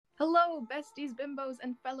Hello, besties, bimbos,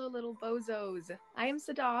 and fellow little bozos. I am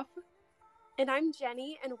Sadaf. And I'm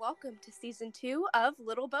Jenny, and welcome to Season 2 of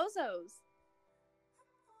Little Bozos.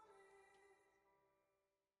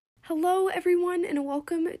 Hello, everyone, and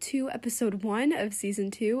welcome to episode 1 of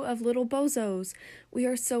season 2 of Little Bozos. We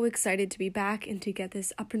are so excited to be back and to get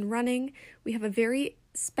this up and running. We have a very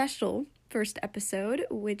special first episode,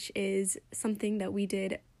 which is something that we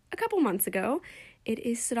did a couple months ago. It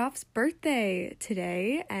is Sadaf's birthday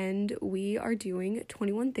today, and we are doing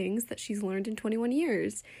 21 things that she's learned in 21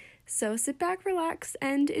 years. So sit back, relax,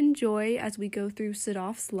 and enjoy as we go through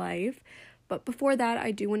Sadaf's life. But before that,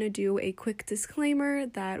 I do want to do a quick disclaimer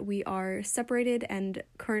that we are separated and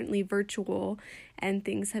currently virtual, and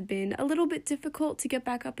things have been a little bit difficult to get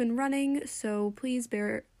back up and running, so please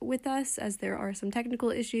bear with us as there are some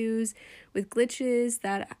technical issues with glitches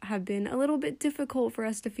that have been a little bit difficult for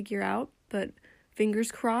us to figure out, but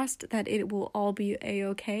fingers crossed that it will all be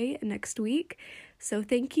a-okay next week. So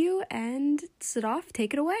thank you, and Sadaf,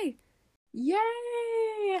 take it away. Yay!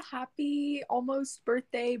 Happy almost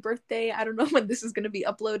birthday. I don't know when this is going to be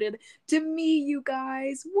uploaded to me, you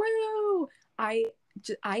guys. Woo! I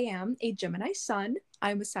am a Gemini sun.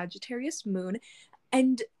 I'm a Sagittarius moon.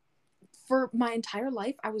 And for my entire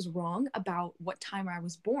life, I was wrong about what time I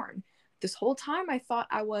was born. This whole time, I thought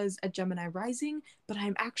I was a Gemini rising, but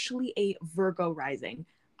I'm actually a Virgo rising.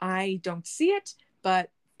 I don't see it,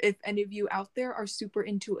 but if any of you out there are super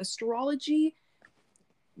into astrology,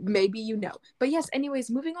 maybe you know. But yes,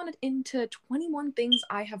 anyways, moving on into 21 things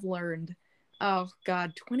I have learned. Oh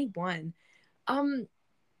god, 21.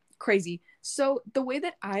 Crazy. So the way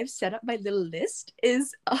that I've set up my little list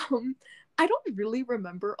is I don't really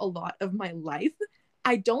remember a lot of my life.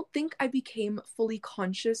 I don't think I became fully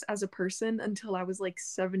conscious as a person until I was like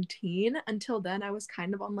 17. Until then I was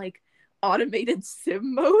kind of on like automated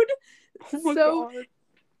sim mode. Oh my So God.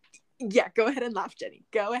 yeah, go ahead and laugh, Jenny.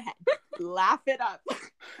 Go ahead. Laugh it up.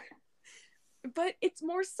 But it's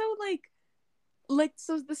more so like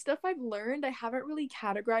so the stuff I've learned, I haven't really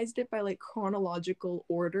categorized it by like chronological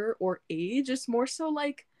order or age. It's more so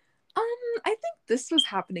like, I think this was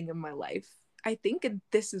happening in my life. I think, and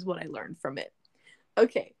this is what I learned from it.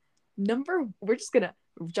 Okay. We're just gonna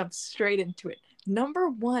jump straight into it. Number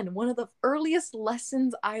one of the earliest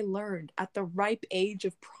lessons I learned at the ripe age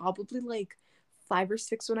of probably like 5 or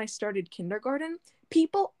 6 when I started kindergarten,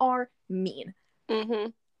 people are mean.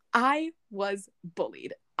 I was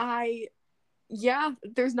bullied.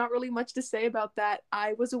 There's not really much to say about that.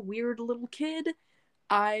 I was a weird little kid.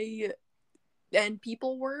 And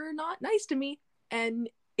people were not nice to me. And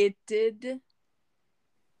it did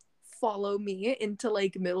follow me into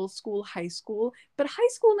like middle school, high school. But high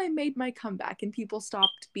school, I made my comeback and people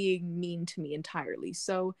stopped being mean to me entirely.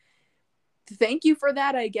 So thank you for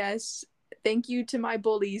that, I guess. Thank you to my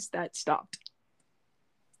bullies that stopped.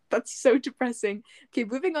 That's so depressing. Okay,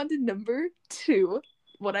 moving on to number 2,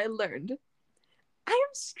 what I learned. I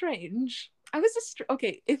am strange. I was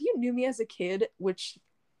okay, if you knew me as a kid, which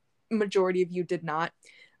majority of you did not,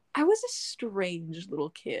 I was a strange little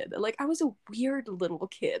kid. Like, I was a weird little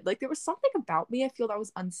kid. Like, there was something about me I feel that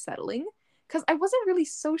was unsettling, because I wasn't really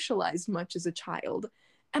socialized much as a child.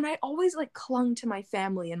 And I always, like, clung to my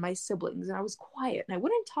family and my siblings, and I was quiet, and I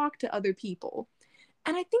wouldn't talk to other people.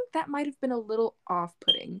 And I think that might have been a little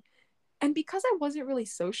off-putting. And because I wasn't really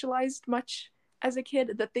socialized much as a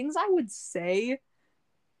kid, the things I would say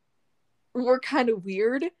were kind of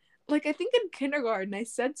weird. Like, I think in kindergarten, I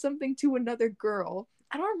said something to another girl.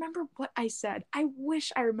 I don't remember what I said. I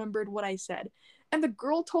wish I remembered what I said. And the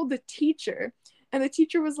girl told the teacher, and the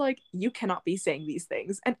teacher was like, "You cannot be saying these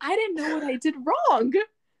things." And I didn't know what I did wrong.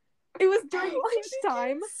 It was during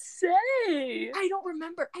lunchtime. Say. I don't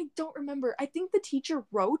remember. I think the teacher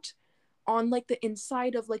wrote on like the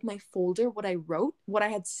inside of like my folder what I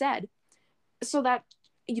had said, so that,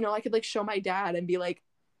 you know, I could like show my dad and be like,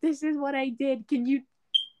 "This is what I did. Can you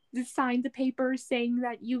sign the paper saying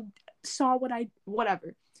that you saw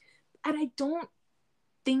whatever." And I don't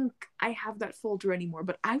think I have that folder anymore,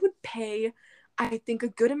 but I would pay, I think, a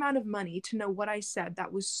good amount of money to know what I said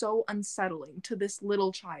that was so unsettling to this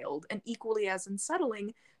little child, and equally as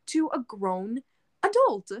unsettling to a grown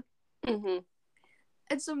adult. And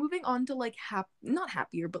so moving on to like not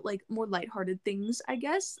happier, but like more lighthearted things, I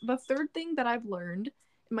guess. The third thing that I've learned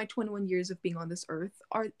in my 21 years of being on this earth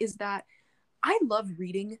is that I love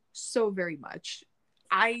reading so very much.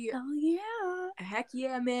 Hell yeah. Heck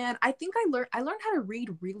yeah, man. I think I learned how to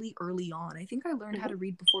read really early on. I think I learned how to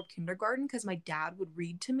read before kindergarten because my dad would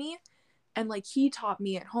read to me, and like he taught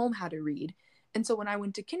me at home how to read. And so when I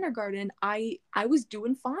went to kindergarten, I was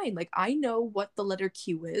doing fine. Like, I know what the letter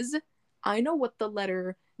Q is. I know what the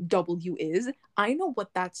letter W is. I know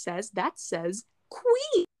what that says. That says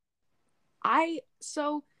queen. I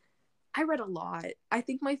read a lot. I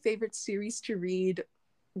think my favorite series to read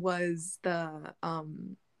was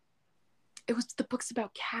it was the books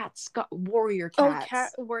about cats, warrior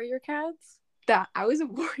cats. Warrior cats? That I was a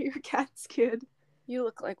warrior cats kid. You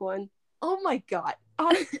look like one. Oh my god.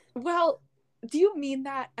 Well, do you mean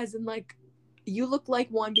that as in like you look like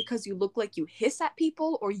one because you look like you hiss at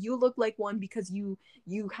people, or you look like one because you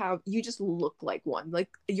just look like one, like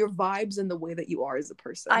your vibes and the way that you are as a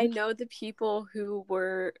person? I know the people who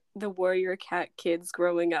were the warrior cat kids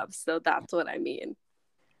growing up, so that's what I mean.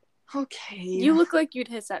 Okay. You look like you'd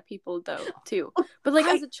hiss at people though too, but like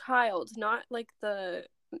as a child, not like the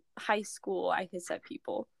high school I hiss at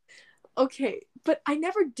people. Okay, but I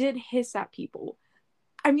never did hiss at people.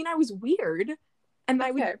 I mean, I was weird, and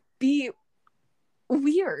I would be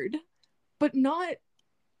weird, but not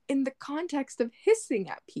in the context of hissing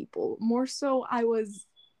at people. More so, I was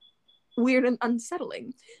weird and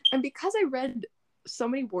unsettling. And because I read so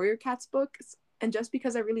many warrior cats books, and just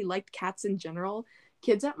because I really liked cats in general,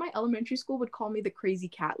 kids at my elementary school would call me the crazy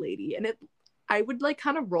cat lady, and I would like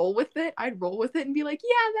kind of roll with it. I'd roll with it and be like,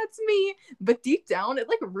 yeah, that's me. But deep down, it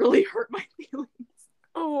like really hurt my feelings.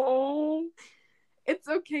 Oh, it's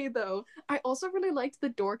okay though. I also really liked the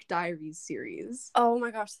Dork Diaries series. Oh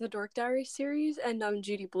my gosh, the Dork Diaries series and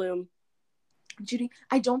Judy Blume.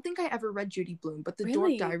 I don't think I ever read Judy Blume, but the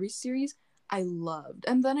Dork Diaries series I loved.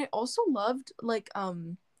 And then I also loved like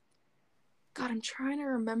God, I'm trying to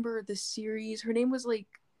remember the series. Her name was like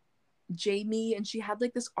Jamie, and she had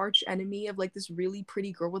like this arch enemy of like this really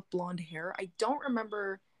pretty girl with blonde hair. I don't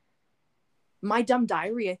remember. My Dumb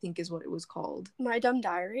Diary, I think, is what it was called. My Dumb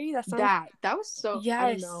Diary? That was so, yes.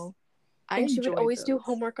 I don't know. And she would always do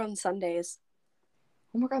homework on Sundays.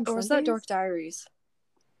 Homework on Sundays? Or was that Dork Diaries?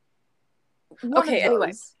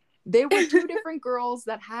 Anyway. They were two different girls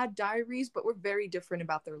that had diaries, but were very different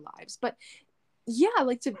about their lives. But yeah,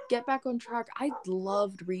 like to get back on track, I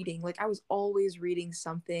loved reading. Like I was always reading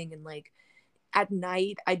something, and like at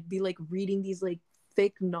night I'd be like reading these like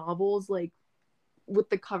thick novels like with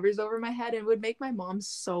the covers over my head, and it would make my mom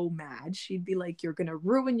so mad. She'd be like, you're gonna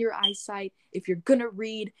ruin your eyesight if you're gonna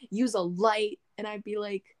read, use a light. And I'd be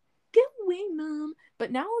like, get away, Mom.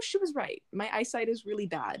 But now she was right. My eyesight is really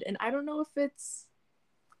bad, and I don't know if it's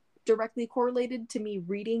directly correlated to me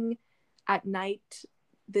reading at night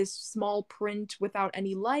this small print without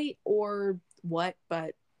any light or what,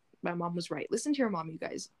 but my mom was right. Listen to your mom, you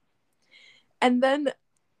guys. And then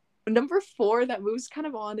number 4 that moves kind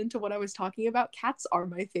of on into what I was talking about, cats are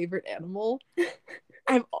my favorite animal.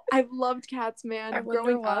 I've loved cats, man.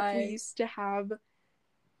 Growing up, we used to have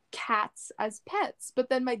cats as pets, but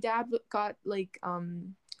then my dad got like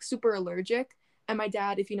super allergic. And my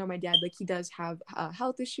dad, if you know my dad, like he does have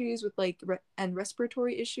health issues with like and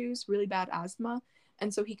respiratory issues, really bad asthma,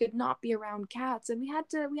 and so he could not be around cats, and we had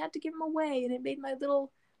to give him away, and it made my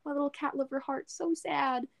little cat lover heart so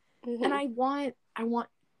sad. Mm-hmm. And I want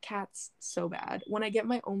cats so bad. When I get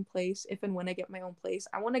my own place, if and when I get my own place,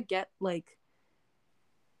 I want to get like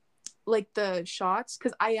the shots,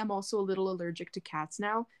 because I am also a little allergic to cats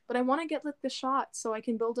now, but I want to get like the shots so I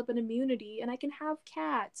can build up an immunity and I can have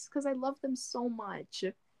cats because I love them so much.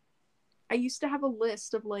 I used to have a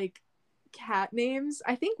list of like cat names.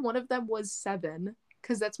 I think one of them was 7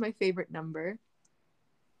 because that's my favorite number.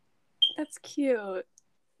 That's cute.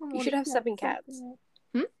 You should have 7 cats.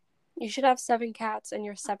 You should have 7 cats, and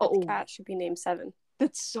your 7th cat should be named 7.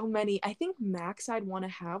 That's so many. I think max I'd want to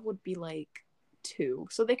have would be like 2,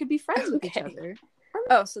 so they could be friends with each other.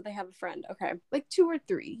 So they have a friend. Okay, like 2 or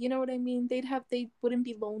 3. You know what I mean? They wouldn't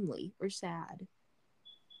be lonely or sad.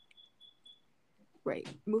 Right.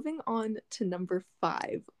 Moving on to number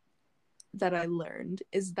 5 that I learned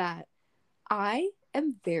is that I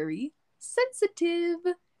am very sensitive.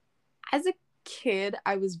 As a kid,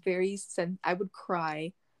 I was I would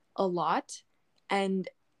cry a lot, and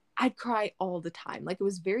I'd cry all the time. Like it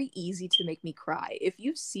was very easy to make me cry. If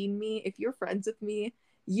you've seen me, if you're friends with me,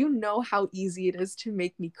 you know how easy it is to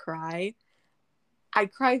make me cry. I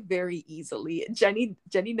cry very easily. Jenny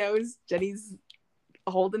knows. Jenny's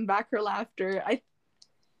holding back her laughter.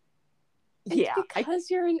 Because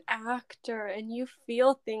you're an actor and you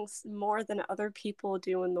feel things more than other people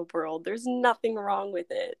do in the world. There's nothing wrong with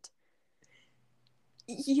it.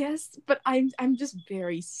 Yes, but I'm just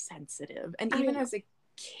very sensitive. And even as a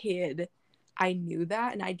kid, I knew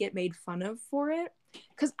that, and I'd get made fun of for it.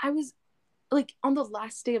 Because I was like, on the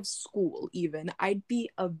last day of school even, I'd be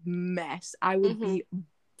a mess. I would be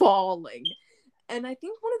bawling. And I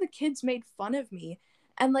think one of the kids made fun of me.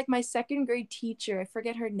 And like my second grade teacher, I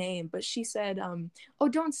forget her name, but she said, oh,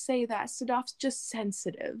 don't say that. Sadaf's just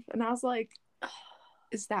sensitive. And I was like,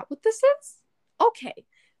 is that what this is? Okay.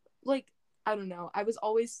 Like, I don't know. I was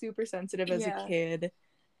always super sensitive as a kid.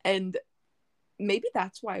 And maybe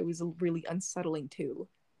that's why it was really unsettling too.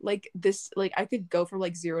 Like this, like I could go from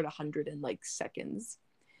like 0 to 100 in like seconds.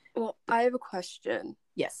 Well, I have a question.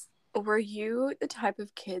 Yes. Were you the type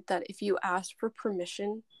of kid that if you asked for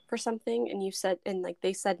permission for something and you said, and like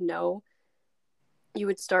they said no, you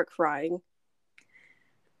would start crying?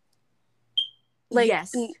 Like,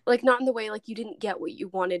 yes. Like not in the way like you didn't get what you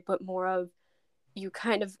wanted, but more of you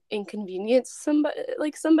kind of inconvenienced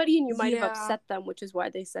somebody and you might have upset them, which is why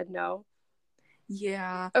they said no.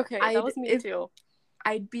 Yeah. Okay, that was me too.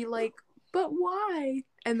 I'd be like, but why?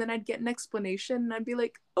 And then I'd get an explanation and I'd be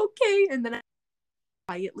like, okay. And then I'd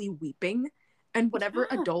quietly weeping. And whatever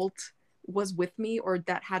adult was with me or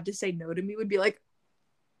that had to say no to me would be like,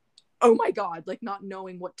 oh my God, like not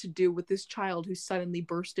knowing what to do with this child who suddenly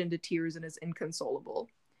burst into tears and is inconsolable.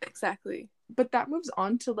 Exactly. But that moves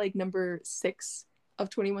on to like number 6 of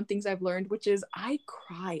 21 Things I've Learned, which is I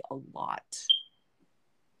cry a lot.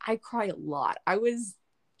 I cry a lot.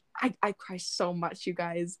 I cry so much, you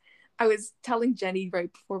guys. I was telling Jenny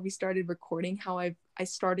right before we started recording how I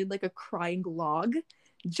started like a crying log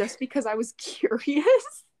just because I was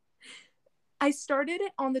curious. I started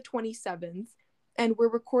it on the 27th and we're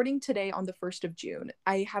recording today on the 1st of June.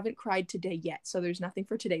 I haven't cried today yet, so there's nothing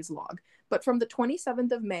for today's log. But from the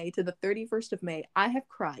 27th of May to the 31st of May, I have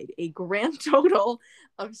cried a grand total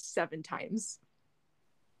of 7 times.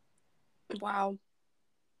 Wow.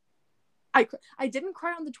 I didn't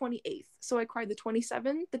cry on the 28th, so I cried the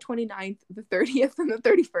 27th, the 29th, the 30th, and the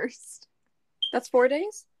 31st. That's 4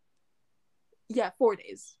 days? Yeah, 4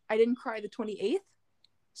 days. I didn't cry the 28th,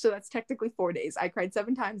 so that's technically 4 days. I cried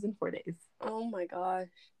 7 times in 4 days. Oh my gosh.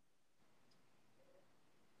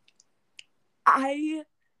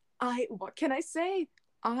 What can I say?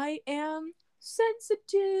 I am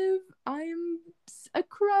sensitive. I'm a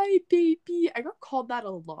crybaby. I got called that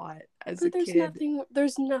a lot as a kid.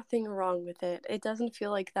 There's nothing wrong with it. It doesn't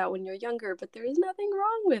feel like that when you're younger, but there is nothing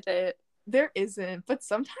wrong with it. There isn't, but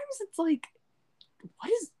sometimes it's like,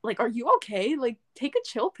 are you okay? Like, take a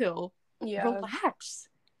chill pill. Yeah. Relax.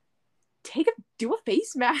 Do a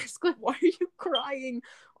face mask. Like, why are you crying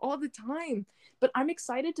all the time? But I'm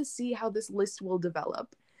excited to see how this list will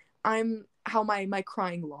develop. How my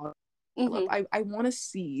crying log develop. Mm-hmm. I want to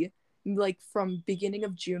see like from beginning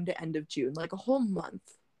of June to end of June, like a whole month.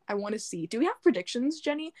 I want to see. Do we have predictions,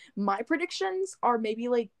 Jenny? My predictions are maybe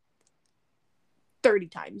like 30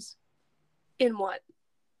 times. In what?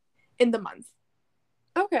 In the month.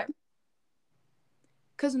 Okay.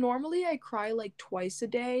 Because normally I cry like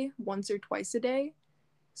once or twice a day.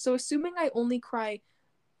 So assuming I only cry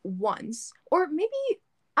once, or maybe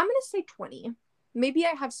I'm going to say 20. Maybe I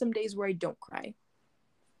have some days where I don't cry.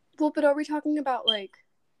 Well, but are we talking about like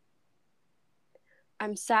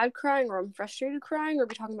I'm sad crying or I'm frustrated crying, or are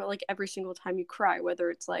we talking about like every single time you cry, whether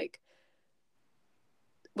it's like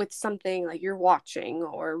with something like you're watching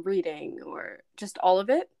or reading or just all of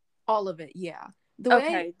it? All of it, yeah.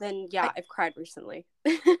 Then I've cried recently.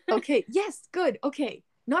 Okay, yes, good. Okay,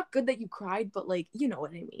 not good that you cried, but like, you know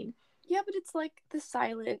what I mean. Yeah, but it's like the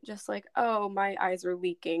silent, just like, oh, my eyes are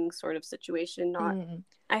leaking sort of situation. Not,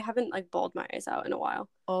 I haven't like bawled my eyes out in a while.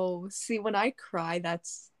 Oh, see, when I cry,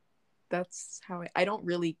 that's how I don't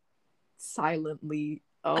really silently.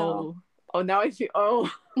 Oh, now I feel.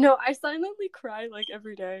 No, I silently cry like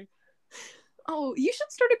every day. Oh, you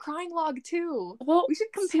should start a crying log too. Well, we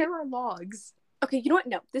should compare our logs. Okay, you know what?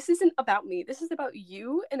 No, this isn't about me. This is about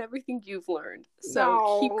you and everything you've learned.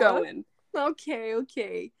 So keep going.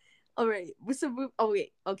 Okay. All right.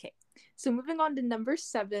 Okay. So moving on to number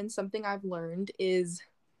 7, something I've learned is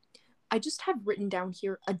I just have written down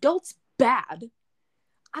here, adults bad.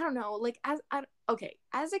 I don't know, like as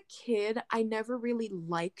a kid, I never really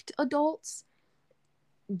liked adults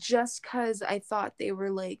just because I thought they were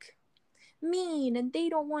like mean and they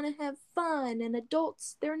don't want to have fun, and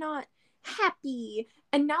adults, they're not happy.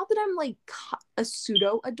 And now that I'm like a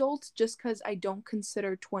pseudo adult, just because I don't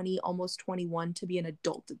consider 20, almost 21 to be an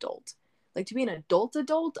adult, like to be an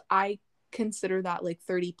adult, I consider that like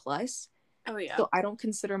 30 plus. Oh yeah. So I don't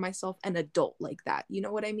consider myself an adult like that. You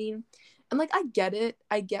know what I mean? And like I get it.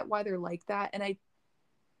 I get why they're like that, and I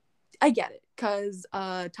get it because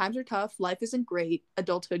times are tough. Life isn't great.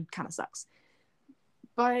 Adulthood kind of sucks.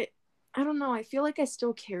 But I don't know. I feel like I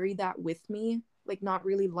still carry that with me, like not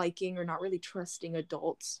really liking or not really trusting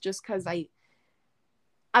adults, just because I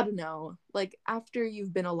don't know. Like after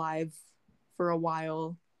you've been alive for a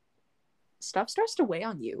while, stuff starts to weigh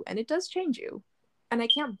on you and it does change you. And I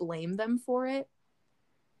can't blame them for it.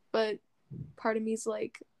 But part of me is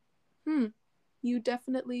like, you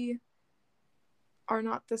definitely are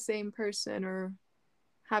not the same person or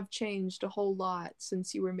have changed a whole lot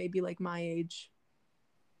since you were maybe like my age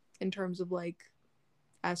in terms of like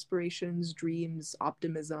aspirations, dreams,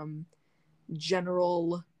 optimism,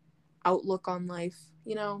 general outlook on life,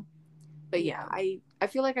 you know? But yeah, I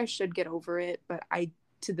feel like I should get over it, but I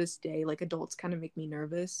to this day, like, adults kind of make me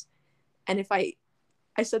nervous. And if I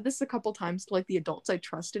said this a couple times to like the adults I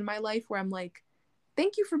trust in my life where I'm like,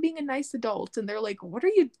 thank you for being a nice adult, and they're like, what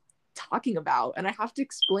are you talking about? And I have to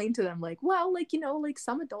explain to them like, well, like, you know, like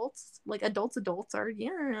some adults, like adults are,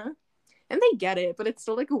 yeah, and they get it, but it's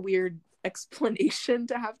still like a weird explanation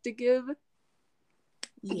to have to give.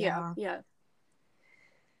 Yeah.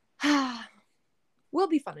 We'll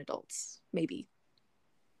be fun adults, maybe.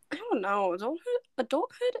 I don't know.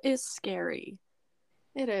 Adulthood is scary.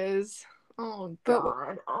 It is. Oh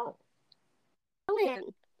god. Oh. Man.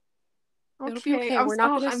 Okay. It'll be okay. We're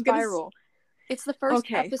not gonna spiral. It's the first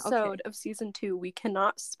episode of season 2. We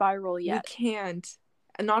cannot spiral yet. We can't.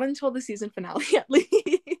 Not until the season finale, at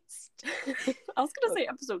least. I was gonna say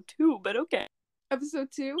episode 2, but okay. Episode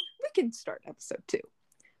 2? We can start episode 2.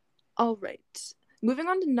 All right. Moving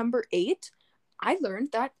on to number 8, I learned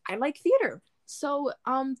that I like theater. So,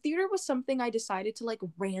 theater was something I decided to like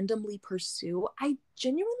randomly pursue. I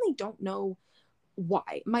genuinely don't know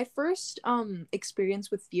why. My first experience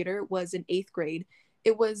with theater was in 8th grade.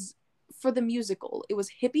 It was for the musical. It was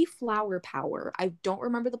Hippie Flower Power. I don't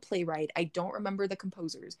remember the playwright. I don't remember the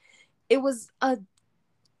composers. It was a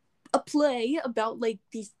play about like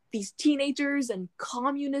these teenagers and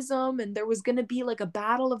communism, and there was gonna be like a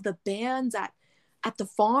battle of the bands at the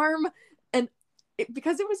farm. And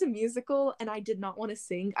because it was a musical and I did not want to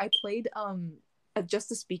sing, I played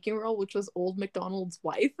just a speaking role, which was Old MacDonald's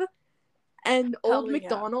wife. And Old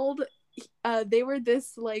MacDonald, they were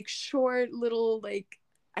this like short little like,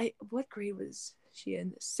 what grade was she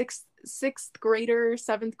in? Sixth grader,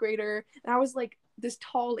 7th grader, and I was like this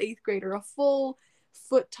tall 8th grader, a full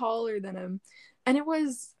foot taller than him. And it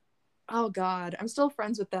was, oh god, I'm still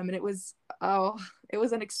friends with them, and it was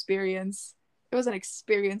an experience. It was an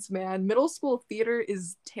experience, man. Middle school theater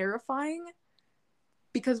is terrifying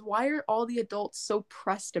because why are all the adults so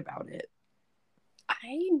pressed about it?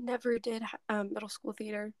 I never did middle school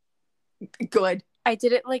theater. Good. I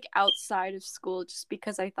did it like outside of school just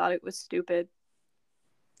because I thought it was stupid.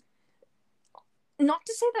 Not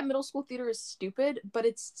to say that middle school theater is stupid, but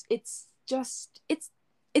it's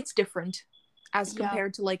different as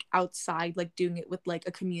compared to like outside, like doing it with like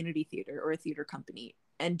a community theater or a theater company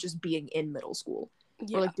and just being in middle school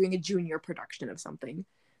or like doing a junior production of something.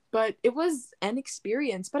 But it was an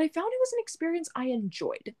experience, but I found it was an experience I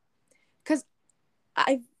enjoyed because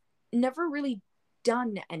I've never really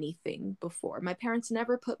done anything before. My parents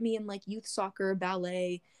never put me in like youth soccer,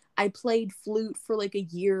 ballet. I played flute for like a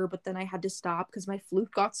year, but then I had to stop because my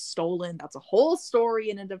flute got stolen. That's a whole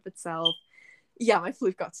story in and of itself. Yeah, my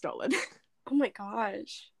flute got stolen. Oh my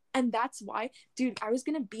gosh. And that's why, dude, I was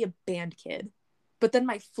gonna be a band kid, but then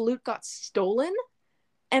my flute got stolen,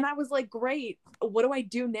 and I was like, great, what do I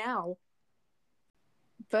do now?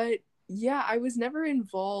 But yeah, I was never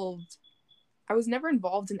involved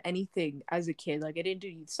in anything as a kid. Like, I didn't do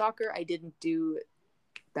youth soccer, I didn't do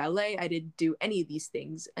ballet, I didn't do any of these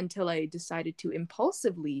things until I decided to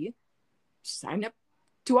impulsively sign up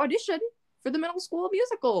to audition for the middle school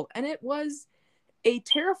musical. And it was a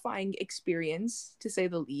terrifying experience, to say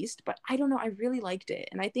the least, but I don't know, I really liked it.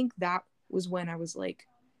 And I think that was when I was like,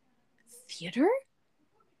 theater?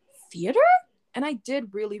 And I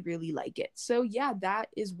did really, really like it. So yeah, that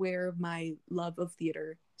is where my love of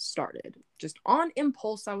theater started. Just on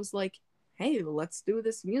impulse, I was like, hey, let's do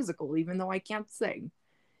this musical, even though I can't sing.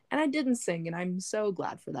 And I didn't sing, and I'm so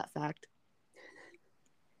glad for that fact.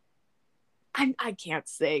 I can't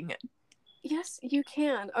sing. Yes, you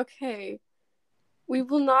can. Okay. We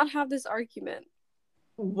will not have this argument.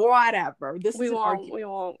 Whatever. We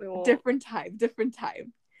won't. Different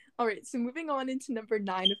time. All right, so moving on into number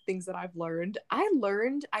 9 of things that I've learned.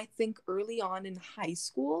 I think, early on in high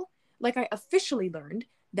school, like I officially learned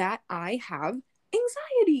that I have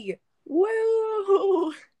anxiety.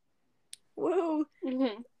 Whoa.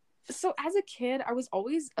 Mm-hmm. So as a kid, I was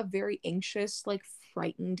always a very anxious, like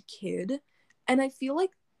frightened kid. And I feel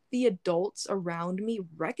like the adults around me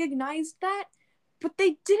recognized that, but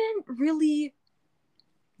they didn't really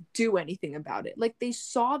do anything about it. Like, they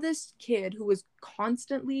saw this kid who was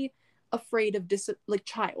constantly afraid of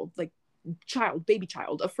baby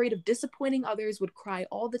child, afraid of disappointing others, would cry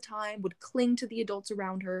all the time, would cling to the adults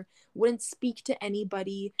around her, wouldn't speak to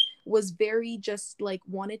anybody, was very just like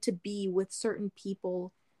wanted to be with certain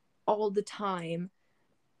people all the time.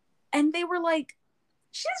 And they were like,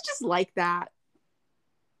 she's just like that.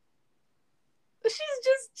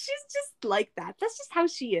 She's just like that. That's just how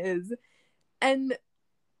she is. And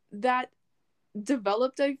that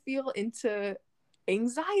developed, I feel, into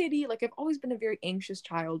anxiety. Like, I've always been a very anxious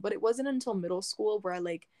child, but it wasn't until middle school where I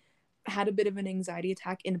like had a bit of an anxiety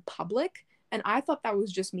attack in public, and I thought that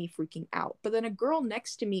was just me freaking out. But then a girl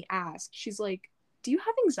next to me asked, she's like, do you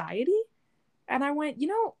have anxiety? And I went,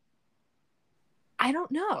 I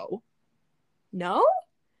don't know. No?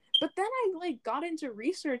 But then I like got into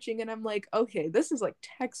researching, and I'm like, okay, this is like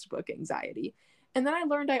textbook anxiety. And then I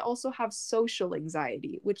learned I also have social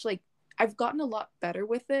anxiety, which like I've gotten a lot better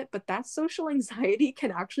with it, but that social anxiety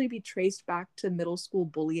can actually be traced back to middle school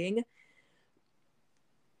bullying.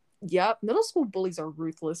 Yep, middle school bullies are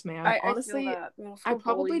ruthless, man. Honestly, I feel that. Middle I school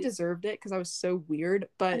probably bullies. deserved it because I was so weird,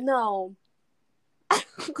 but No.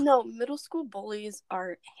 No, middle school bullies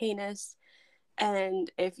are heinous.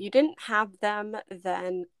 And if you didn't have them,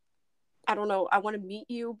 then I don't know, I want to meet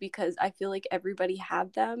you because I feel like everybody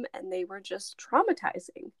had them and they were just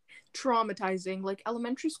traumatizing. Like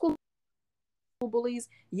elementary school bullies,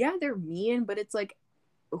 yeah, they're mean, but it's like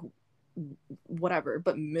whatever.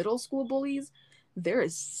 But middle school bullies, there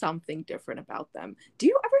is something different about them. Do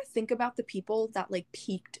you ever think about the people that like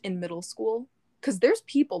peaked in middle school? Because there's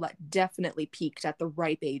people that definitely peaked at the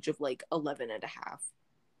ripe age of like 11 and a half.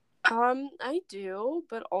 I do,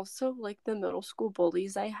 but also like the middle school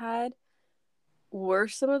bullies I had were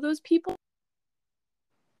some of those people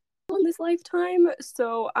in this lifetime,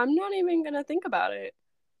 so I'm not even gonna think about it.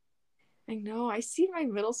 I know. I see my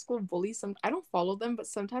middle school bullies. I don't follow them, but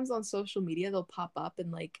sometimes on social media they'll pop up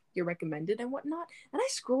and like you're recommended and whatnot. And I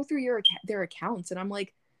scroll through their accounts and I'm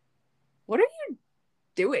like, what are you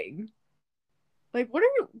doing? Like, what?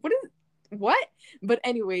 But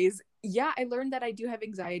anyways, yeah, I learned that I do have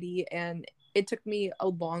anxiety, and it took me a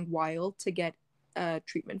long while to get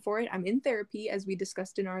treatment for it. I'm in therapy, as we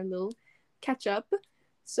discussed in our little catch up.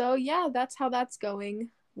 So yeah, that's how that's going.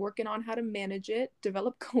 Working on how to manage it,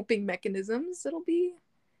 develop coping mechanisms. It'll be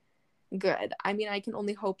good. I mean, I can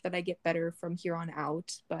only hope that I get better from here on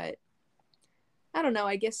out, but I don't know.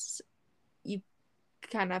 I guess you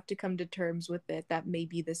kind of have to come to terms with it that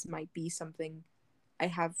maybe this might be something I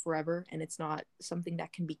have forever and it's not something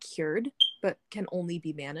that can be cured, but can only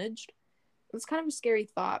be managed. It's kind of a scary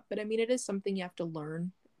thought, but I mean, it is something you have to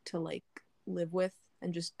learn to like live with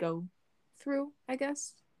and just go through, I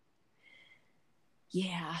guess.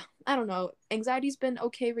 Yeah, I don't know. Anxiety's been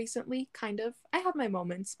okay recently, kind of. I have my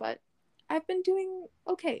moments, but I've been doing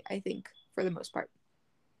okay, I think, for the most part.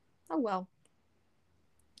 Oh well.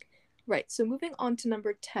 Right, so moving on to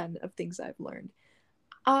number 10 of things I've learned.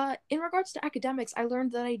 In regards to academics, I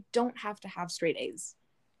learned that I don't have to have straight A's.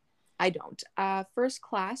 I don't. First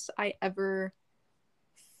class I ever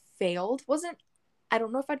failed wasn't, I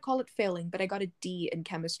don't know if I'd call it failing, but I got a D in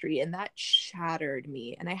chemistry, and that shattered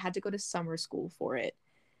me, and I had to go to summer school for it.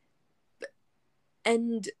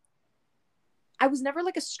 And I was never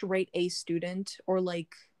like a straight A student or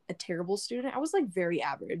like a terrible student. I was like very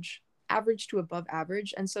average, average to above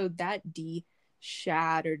average. And so that D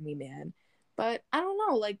shattered me, man. But I don't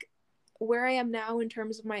know, like where I am now in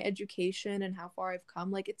terms of my education and how far I've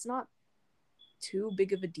come, like it's not too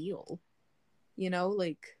big of a deal.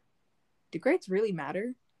 Like do grades really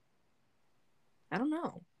matter? I don't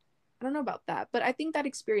know. I don't know about that. But I think that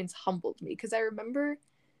experience humbled me because I remember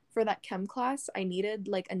for that chem class, I needed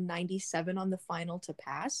like a 97 on the final to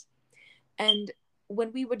pass. And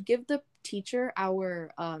when we would give the teacher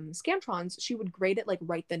our scantrons, she would grade it like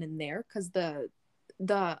right then and there because the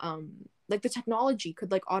technology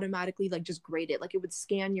could like automatically like just grade it. Like it would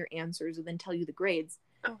scan your answers and then tell you the grades.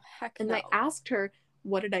 Oh heck And no. I asked her,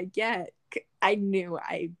 what did I get? I knew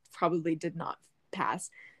I probably did not pass.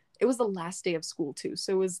 It was the last day of school too.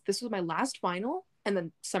 So this was my last final and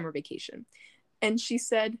then summer vacation. And she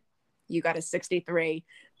said, you got a 63.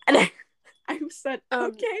 And I said,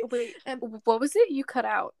 okay. Wait, And what was it you cut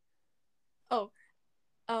out? oh,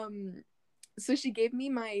 so she gave me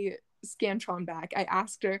my Scantron back. I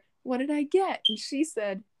asked her, what did I get? And she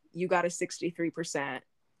said, you got a 63%.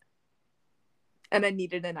 And I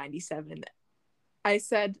needed a 97. I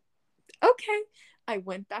said, okay. I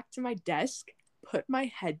went back to my desk, put my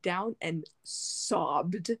head down, and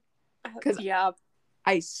sobbed. Because Yeah.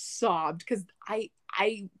 I sobbed because I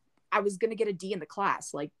was gonna get a D in the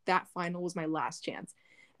class. Like that final was my last chance.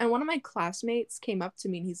 And one of my classmates came up to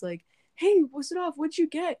me and he's like, hey, what's it off? What'd you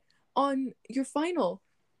get? on your final?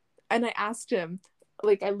 And I asked him,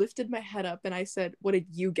 like, I lifted my head up and I said, what did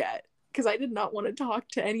you get? Because I did not want to talk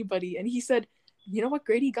to anybody. And he said, you know what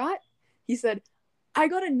grade he got? He said, I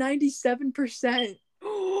got a 97%.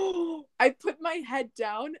 I put my head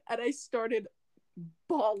down and I started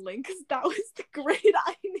bawling because that was the grade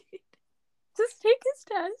I needed. Just take his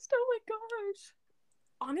test. Oh my gosh.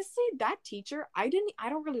 Honestly, that teacher, I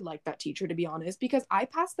don't really like that teacher, to be honest, because I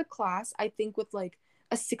passed the class, I think, with like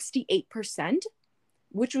a 68%,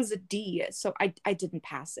 which was a D, so I didn't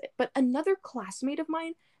pass it. But another classmate of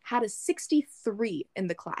mine had a 63 in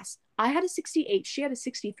the class. I had a 68, she had a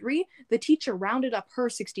 63. The teacher rounded up her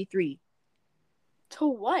 63. To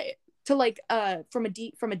what? To like from a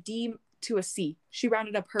D to a C. She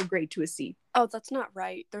rounded up her grade to a C. Oh, that's not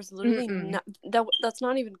right. There's literally that's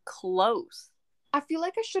not even close. I feel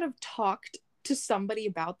like I should have talked to somebody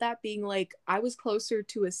about that, being like, I was closer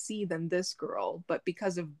to a C than this girl, but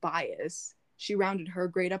because of bias, she rounded her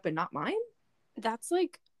grade up and not mine. That's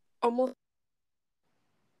like almost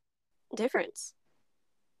difference.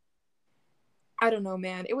 I don't know,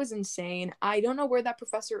 man. It was insane. I don't know where that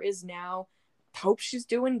professor is now. Hope she's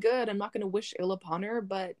doing good. I'm not going to wish ill upon her,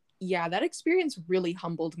 but yeah, that experience really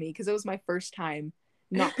humbled me because it was my first time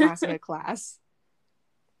not passing a class.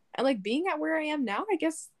 And like being at where I am now, I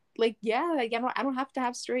guess, like, yeah, like, I don't have to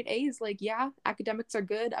have straight A's. Like, yeah, academics are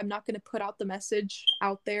good. I'm not going to put out the message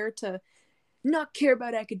out there to not care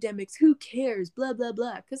about academics. Who cares? Blah, blah,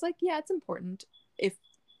 blah. Because, like, yeah, it's important if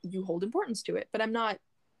you hold importance to it. But I'm not,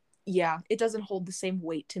 yeah, it doesn't hold the same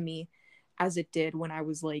weight to me as it did when I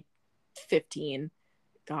was like 15.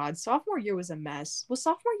 God, sophomore year was a mess. Was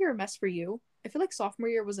sophomore year a mess for you? I feel like sophomore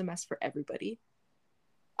year was a mess for everybody.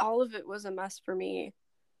 All of it was a mess for me.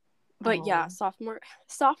 But yeah, sophomore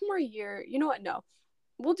year, you know what? No,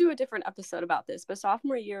 we'll do a different episode about this. But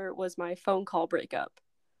sophomore year was my phone call breakup.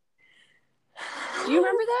 Do you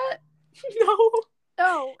remember that? No.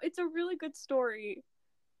 No, it's a really good story.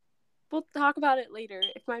 We'll talk about it later.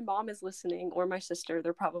 If my mom is listening or my sister,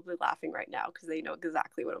 they're probably laughing right now because they know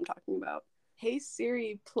exactly what I'm talking about. Hey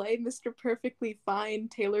Siri, play Mr. Perfectly Fine,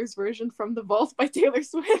 Taylor's version from the Vault by Taylor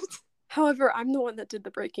Swift. However, I'm the one that did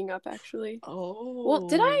the breaking up, actually. Oh. Well,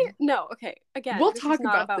 did I? No, okay. Again, we'll talk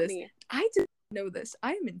about this. Me. I didn't know this.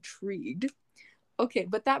 I am intrigued. Okay,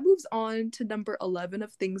 but that moves on to number 11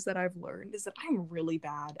 of things that I've learned is that I'm really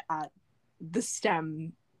bad at the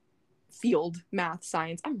STEM field, math,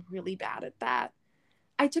 science. I'm really bad at that.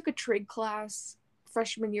 I took a trig class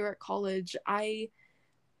freshman year at college. I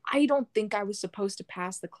don't think I was supposed to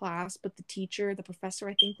pass the class, but the professor,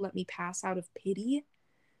 I think, let me pass out of pity.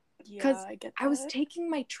 Because I was taking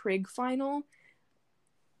my trig final.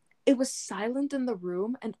 It was silent in the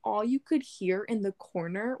room, and all you could hear in the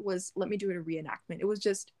corner was, let me do a reenactment. It was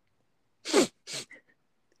just,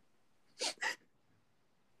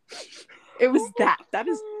 it was that. That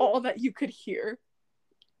is all that you could hear.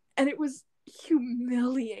 And it was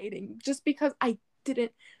humiliating just because I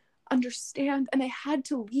didn't understand, and I had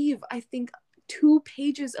to leave, I think, 2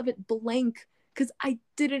 pages of it blank because I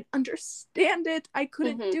didn't understand it. I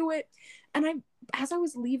couldn't do it. And as I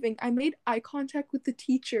was leaving, I made eye contact with the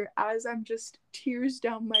teacher as I'm just tears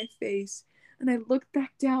down my face. And I looked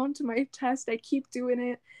back down to my test. I keep doing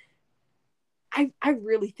it. I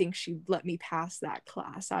really think she let me pass that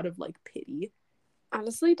class out of like pity.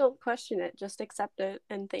 Honestly, don't question it. Just accept it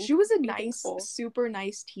and thank. She was a nice, super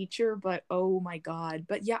nice teacher, but oh my God.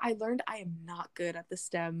 But yeah, I learned I am not good at the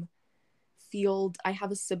STEM field. I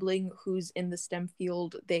have a sibling who's in the STEM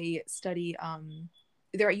field. They study,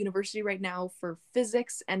 they're at university right now for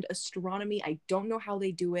physics and astronomy. I don't know how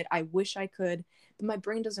they do it. I wish I could, but my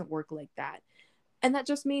brain doesn't work like that. And that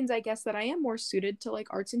just means, I guess, that I am more suited to like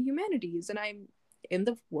arts and humanities, and I'm in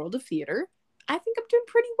the world of theater. I think I'm doing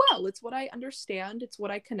pretty well. It's what I understand. It's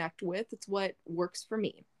what I connect with. It's what works for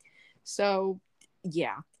me. So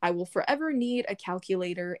yeah, I will forever need a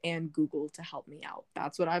calculator and Google to help me out.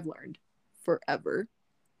 That's what I've learned. Forever.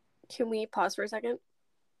 Can we pause for a second?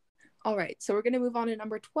 All right, so we're going to move on to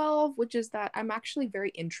number 12, which is that I'm actually very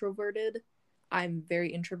introverted. I'm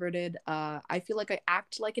very introverted. I feel like I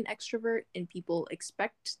act like an extrovert and people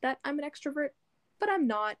expect that I'm an extrovert, but I'm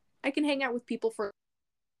not. I can hang out with people for,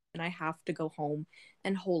 and I have to go home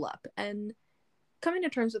and hole up. And coming to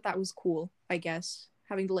terms with that was cool, I guess.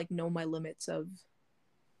 Having to like know my limits of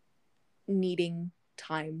needing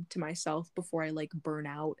time to myself before I like burn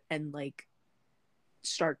out and like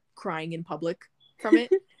start crying in public from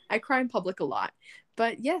it. I cry in public a lot.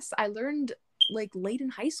 But yes, I learned like late in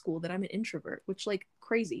high school that I'm an introvert, which like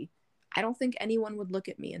crazy. I don't think anyone would look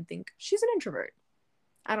at me and think she's an introvert.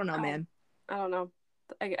 I don't know, man. I don't know.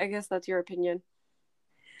 I guess that's your opinion.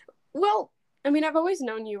 Well, I mean, I've always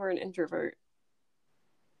known you were an introvert.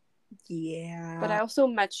 yeah. But I also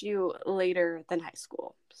met you later than high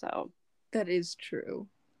school, so. That is true.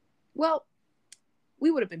 Well,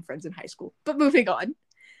 we would have been friends in high school, but moving on.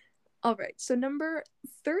 All right, so number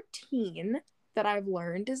 13 that I've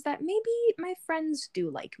learned is that maybe my friends do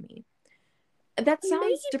like me. That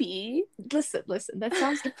sounds maybe. Listen, that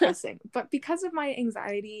sounds depressing, but because of my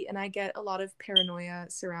anxiety and I get a lot of paranoia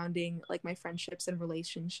surrounding like my friendships and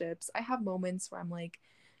relationships, I have moments where I'm like,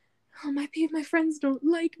 oh, my friends don't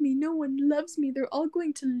like me, no one loves me, they're all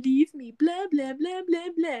going to leave me, blah blah blah blah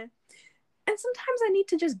blah. And sometimes I need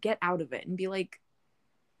to just get out of it and be like,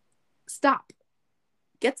 stop,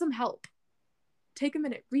 get some help, take a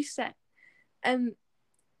minute, reset. And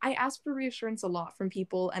I ask for reassurance a lot from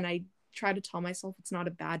people, and I try to tell myself it's not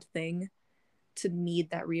a bad thing to need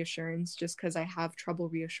that reassurance just because I have trouble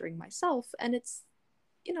reassuring myself. And it's,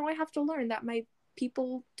 I have to learn that my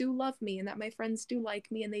people do love me and that my friends do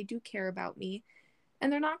like me and they do care about me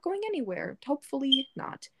and they're not going anywhere. Hopefully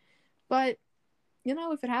not. But,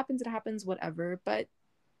 if it happens, it happens, whatever. But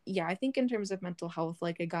yeah, I think in terms of mental health,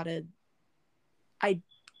 like I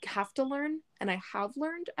have to learn, and I have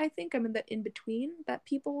learned, I think I'm in that in between, that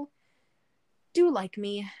people do like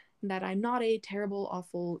me, that I'm not a terrible,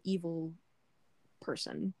 awful, evil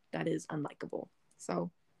person that is unlikable.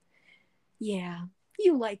 So, yeah,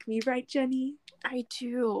 you like me, right, Jenny? I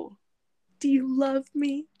do. Do you love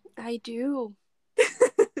me? I do.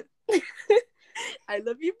 I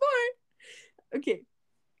love you more. Okay,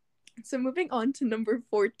 so moving on to number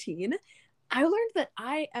 14, I learned that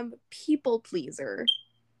I am a people pleaser.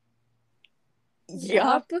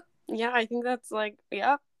 Yup. Yeah, I think that's like,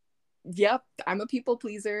 yep. Yep, I'm a people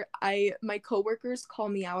pleaser. My coworkers call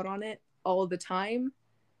me out on it all the time.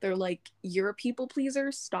 They're like, "You're a people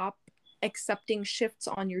pleaser. Stop accepting shifts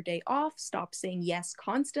on your day off. Stop saying yes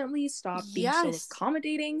constantly. Stop being so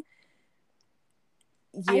accommodating."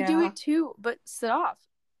 Yeah. I do Yeah. it too, but stop.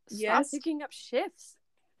 Stop picking up shifts.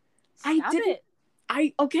 Stop it.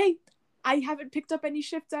 Okay. I haven't picked up any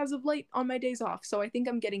shifts as of late on my days off, so I think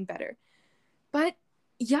I'm getting better. But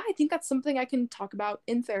yeah, I think that's something I can talk about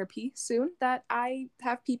in therapy soon, that I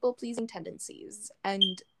have people-pleasing tendencies.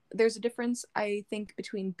 And there's a difference, I think,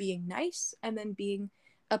 between being nice and then being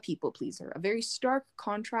a people pleaser. A very stark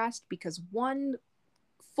contrast, because one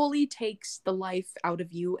fully takes the life out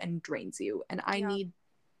of you and drains you. And I need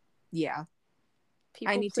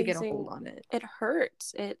to get a hold on it. It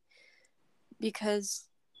hurts. Because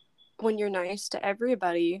when you're nice to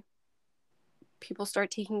everybody, people start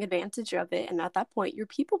taking advantage of it, and at that point you're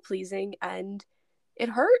people pleasing, and it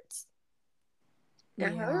hurts.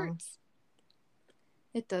 It hurts.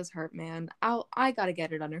 It does hurt, man. I gotta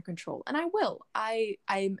get it under control, and I will.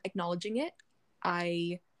 I'm acknowledging it.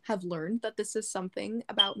 I have learned that this is something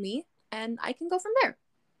about me, and I can go from there.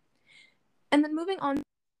 And then moving on,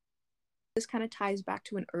 this kind of ties back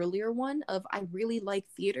to an earlier one of, I really like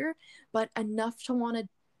theater, but enough to want to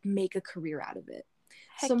make a career out of it.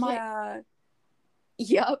 Heck yeah.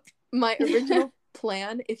 Yep. My original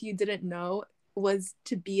plan, if you didn't know, was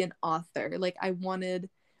to be an author. Like, I wanted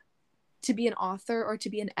to be an author or to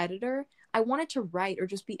be an editor. I wanted to write or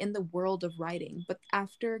just be in the world of writing. But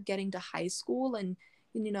after getting to high school and,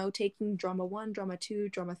 taking drama 1, drama 2,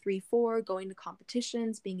 drama 3, 4, going to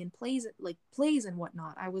competitions, being in plays and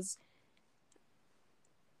whatnot,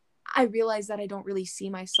 I realized that I don't really see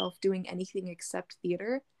myself doing anything except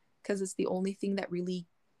theater, because it's the only thing that really,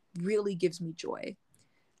 really gives me joy.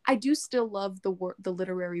 I do still love the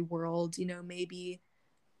literary world. Maybe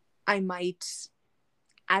I might,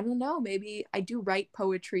 I don't know, maybe I do write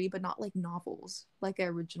poetry, but not like novels like I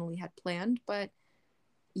originally had planned. But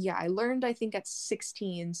yeah, I learned, I think at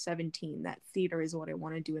 16, 17, that theater is what I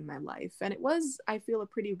want to do in my life. And it was, I feel, a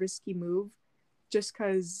pretty risky move, just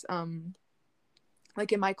because,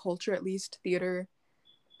 like in my culture, at least, theater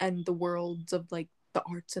and the worlds of like the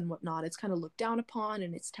arts and whatnot, it's kind of looked down upon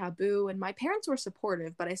and it's taboo. And my parents were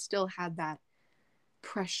supportive, but I still had that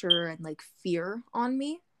pressure and like fear on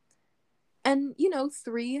me. And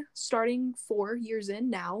 4 years in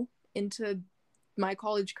now into my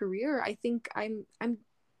college career, I think I'm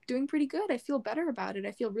doing pretty good. I feel better about it.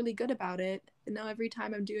 I feel really good about it. And now every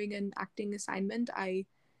time I'm doing an acting assignment, I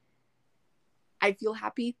feel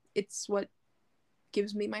happy. It's what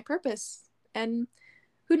gives me my purpose. And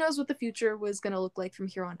who knows what the future was going to look like from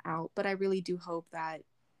here on out, but I really do hope that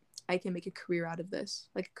I can make a career out of this.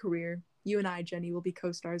 Like a career. You and I, Jenny, will be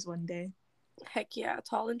co-stars one day. Heck yeah,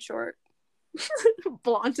 tall and short.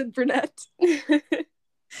 Blonde and brunette.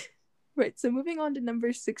 Right, so moving on to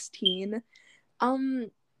number 16. I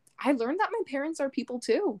learned that my parents are people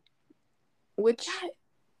too. Which,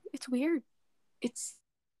 It's weird. It's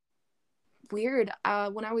weird.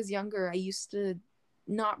 When I was younger, I used to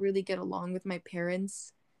not really get along with my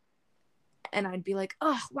parents, and I'd be like,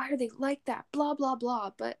 oh, why are they like that? Blah, blah,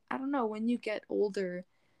 blah. But I don't know, when you get older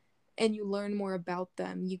and you learn more about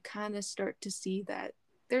them, you kind of start to see that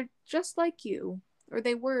they're just like you, or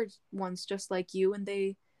they were once just like you, and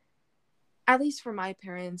they, at least for my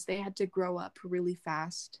parents, they had to grow up really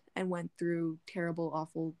fast and went through terrible,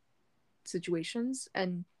 awful situations.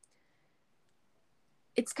 And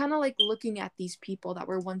it's kind of like looking at these people that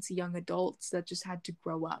were once young adults that just had to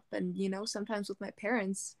grow up. And, you know, sometimes with my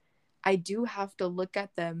parents, I do have to look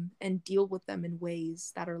at them and deal with them in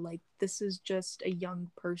ways that are like, this is just a young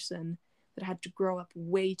person that had to grow up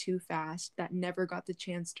way too fast, that never got the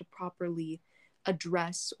chance to properly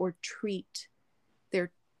address or treat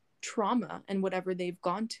their trauma and whatever they've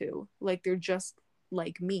gone to. Like, they're just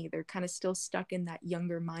like me. They're kind of still stuck in that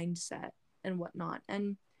younger mindset and whatnot.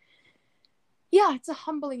 And yeah, it's a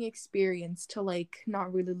humbling experience to like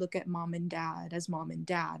not really look at mom and dad as mom and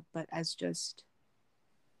dad, but as just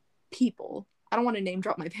people. I don't want to name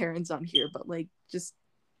drop my parents on here, but like, just,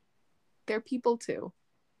 they're people too,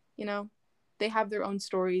 you know? They have their own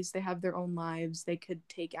stories, they have their own lives, they could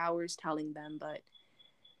take hours telling them, but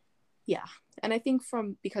yeah. And I think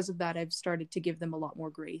because of that, I've started to give them a lot more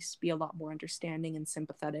grace, be a lot more understanding and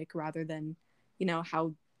sympathetic, rather than, you know,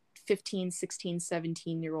 how 15, 16,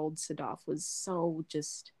 17-year-old Sadaf was so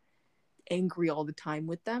just angry all the time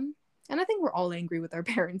with them. And I think we're all angry with our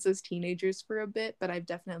parents as teenagers for a bit, but I've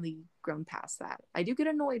definitely grown past that. I do get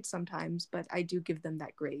annoyed sometimes, but I do give them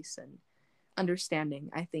that grace and understanding,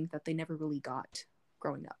 I think, that they never really got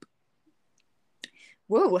growing up.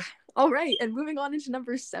 Whoa. All right. And moving on into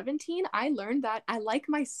number 17, I learned that I like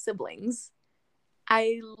my siblings.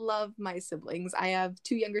 I love my siblings. I have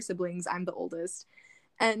 2 younger siblings. I'm the oldest.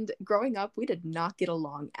 And growing up, we did not get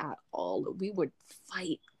along at all. We would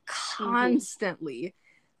fight constantly.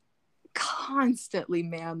 Constantly,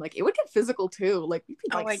 man. Like, it would get physical too. Like, we'd be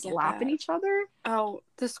like slapping each other. Oh,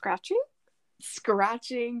 the scratching?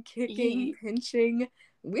 Scratching, kicking, pinching.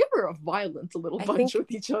 We were a violent little bunch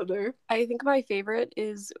with each other. I think my favorite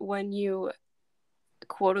is when you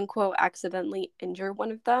quote unquote accidentally injure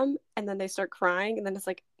one of them and then they start crying, and then it's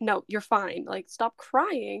like, no, you're fine. Like, stop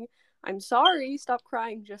crying. I'm sorry, stop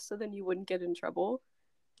crying, just so then you wouldn't get in trouble.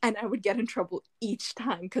 And I would get in trouble each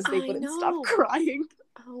time because they wouldn't stop crying.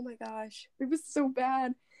 Oh my gosh. It was so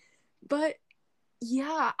bad. But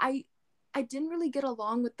yeah, I didn't really get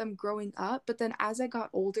along with them growing up, but then as I got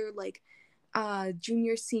older, like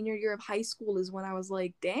junior, senior year of high school is when I was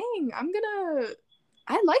like, dang,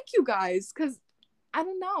 I like you guys, because I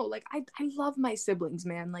don't know, like I love my siblings,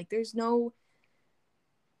 man. Like, there's no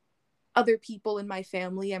other people in my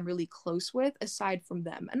family I'm really close with aside from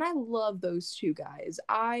them, and I love those 2 guys.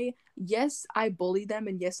 Yes, I bully them,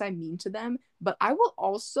 and yes, I'm mean to them, but I will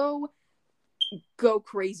also go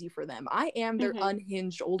crazy for them. I am their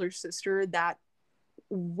unhinged older sister that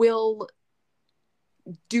will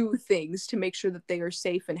do things to make sure that they are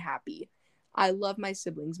safe and happy. I love my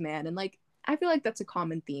siblings, man. And like, I feel like that's a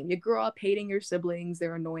common theme. You grow up hating your siblings,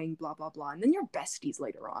 they're annoying, blah blah blah, and then you're besties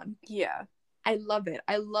later on. Yeah. I love it.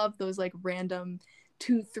 I love those like random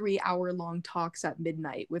 2-3 hour long talks at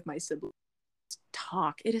midnight with my siblings.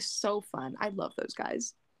 It is so fun. I love those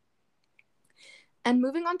guys. And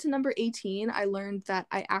moving on to number 18, I learned that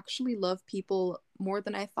I actually love people more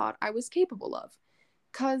than I thought I was capable of.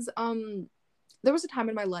 Because there was a time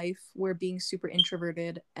in my life where being super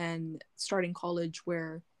introverted and starting college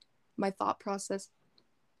where my thought process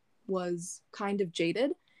was kind of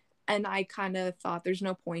jaded. And I kind of thought, there's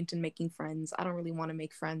no point in making friends. I don't really want to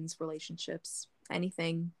make friends, relationships,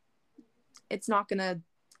 anything. It's not going to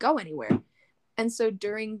go anywhere. And so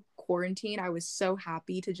during quarantine, I was so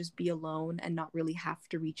happy to just be alone and not really have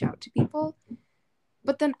to reach out to people.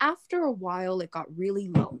 But then after a while, it got really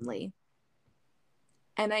lonely.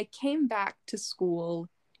 And I came back to school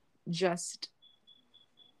just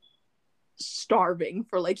starving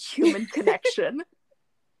for like human connection.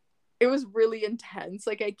 It was really intense.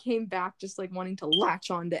 Like, I came back just like wanting to latch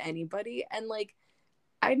on to anybody. And like,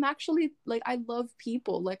 I'm actually like, I love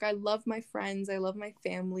people. Like, I love my friends. I love my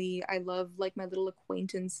family. I love like my little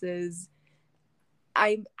acquaintances.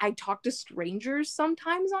 I talk to strangers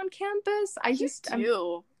sometimes on campus. I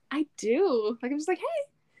do. Like, I'm just like,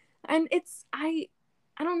 hey. And it's, I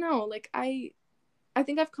don't know. Like, I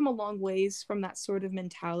think I've come a long ways from that sort of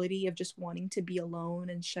mentality of just wanting to be alone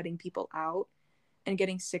and shutting people out and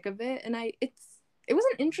getting sick of it. And it was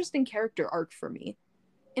an interesting character arc for me.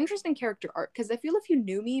 Because I feel if you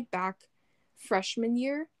knew me back freshman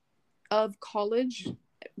year of college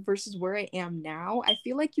versus where I am now, I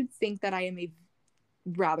feel like you'd think that I am a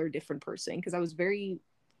rather different person, because I was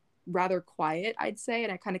rather quiet, I'd say,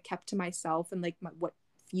 and I kind of kept to myself and like what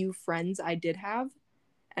few friends I did have.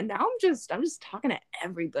 And now I'm just talking to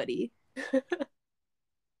everybody.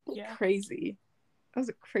 Yeah. Crazy. That was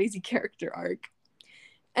a crazy character arc.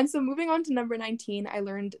 And so moving on to number 19, I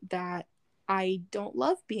learned that I don't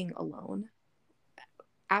love being alone.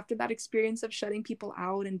 After that experience of shutting people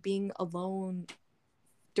out and being alone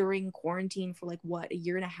during quarantine for like a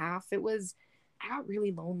year and a half, I got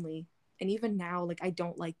really lonely. And even now, like, I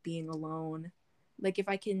don't like being alone. Like, if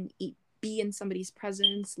I can be in somebody's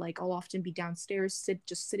presence, like, I'll often be downstairs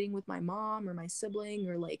just sitting with my mom or my sibling,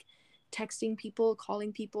 or like texting people,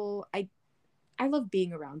 calling people. I love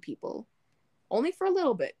being around people, only for a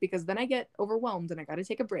little bit, because then I get overwhelmed and I gotta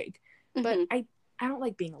take a break. Mm-hmm. But I don't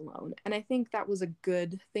like being alone, and I think that was a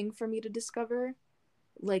good thing for me to discover.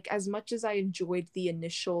 Like, as much as I enjoyed the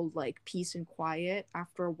initial like peace and quiet,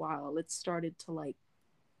 after a while it started to like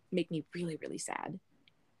make me really, really sad.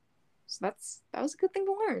 So that was a good thing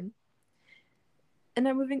to learn. And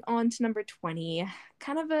then moving on to number 20,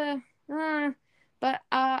 kind of but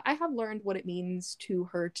I have learned what it means to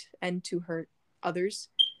hurt and to hurt others.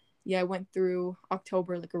 Yeah, I went through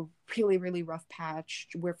October like a really, really rough patch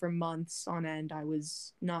where for months on end I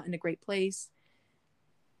was not in a great place.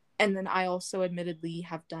 And then I also admittedly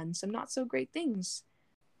have done some not so great things.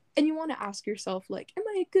 And you want to ask yourself, like, am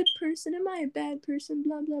I a good person? Am I a bad person?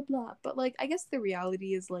 Blah, blah, blah. But, like, I guess the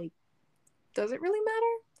reality is, like, does it really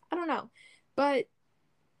matter? I don't know. But,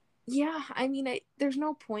 yeah, I mean, there's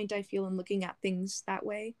no point, I feel, in looking at things that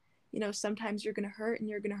way. You know, sometimes you're going to hurt and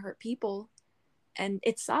you're going to hurt people. And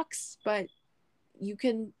it sucks, but you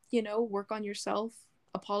can, you know, work on yourself,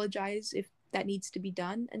 apologize if that needs to be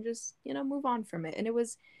done, and just, you know, move on from it. And it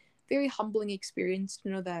was very humbling experience to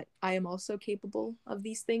know that I am also capable of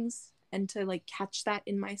these things, and to like catch that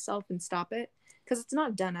in myself and stop it, because it's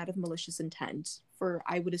not done out of malicious intent for,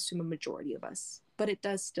 I would assume, a majority of us, but it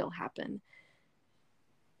does still happen.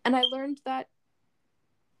 And I learned that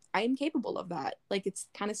I am capable of that. Like, it's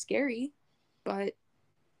kind of scary, but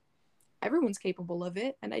everyone's capable of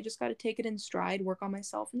it, and I just got to take it in stride, work on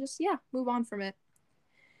myself, and just, yeah, move on from it.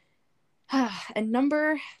 And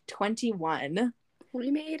number 21. We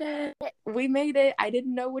made it. We made it. I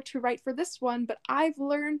didn't know what to write for this one, but I've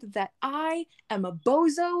learned that I am a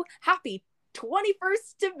bozo. Happy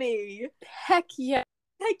 21st to me. Heck yeah.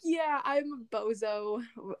 Heck yeah, I'm a bozo.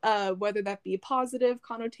 Whether that be a positive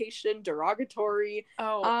connotation, derogatory.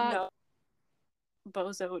 Oh, no.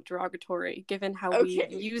 Bozo derogatory, given how we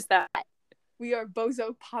use that. We are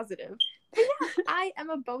bozo positive. But yeah, I am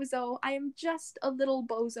a bozo. I am just a little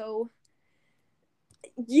bozo.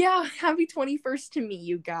 Yeah, happy 21st to me,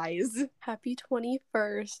 you guys. Happy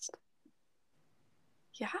 21st.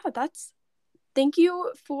 Yeah, thank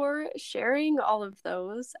you for sharing all of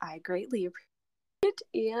those. I greatly appreciate it.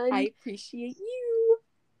 And I appreciate you.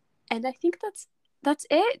 And I think that's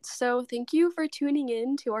it. So thank you for tuning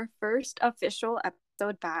in to our first official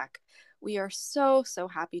episode back. We are so, so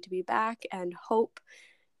happy to be back and hope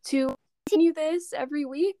to continue this every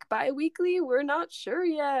week, bi-weekly. We're not sure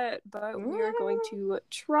yet, but we are going to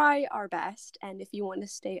try our best. And if you want to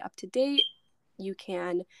stay up to date, you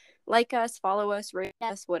can like us, follow us, rate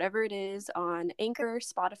us, whatever it is, on Anchor,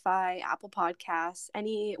 Spotify, Apple Podcasts,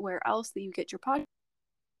 anywhere else that you get your podcast.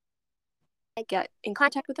 Get in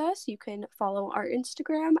contact with us. You can follow our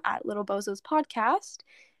Instagram at Little Bozos Podcast.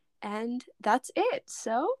 And that's it.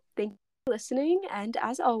 So thank you for listening. And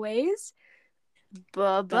as always,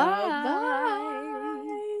 bye-bye.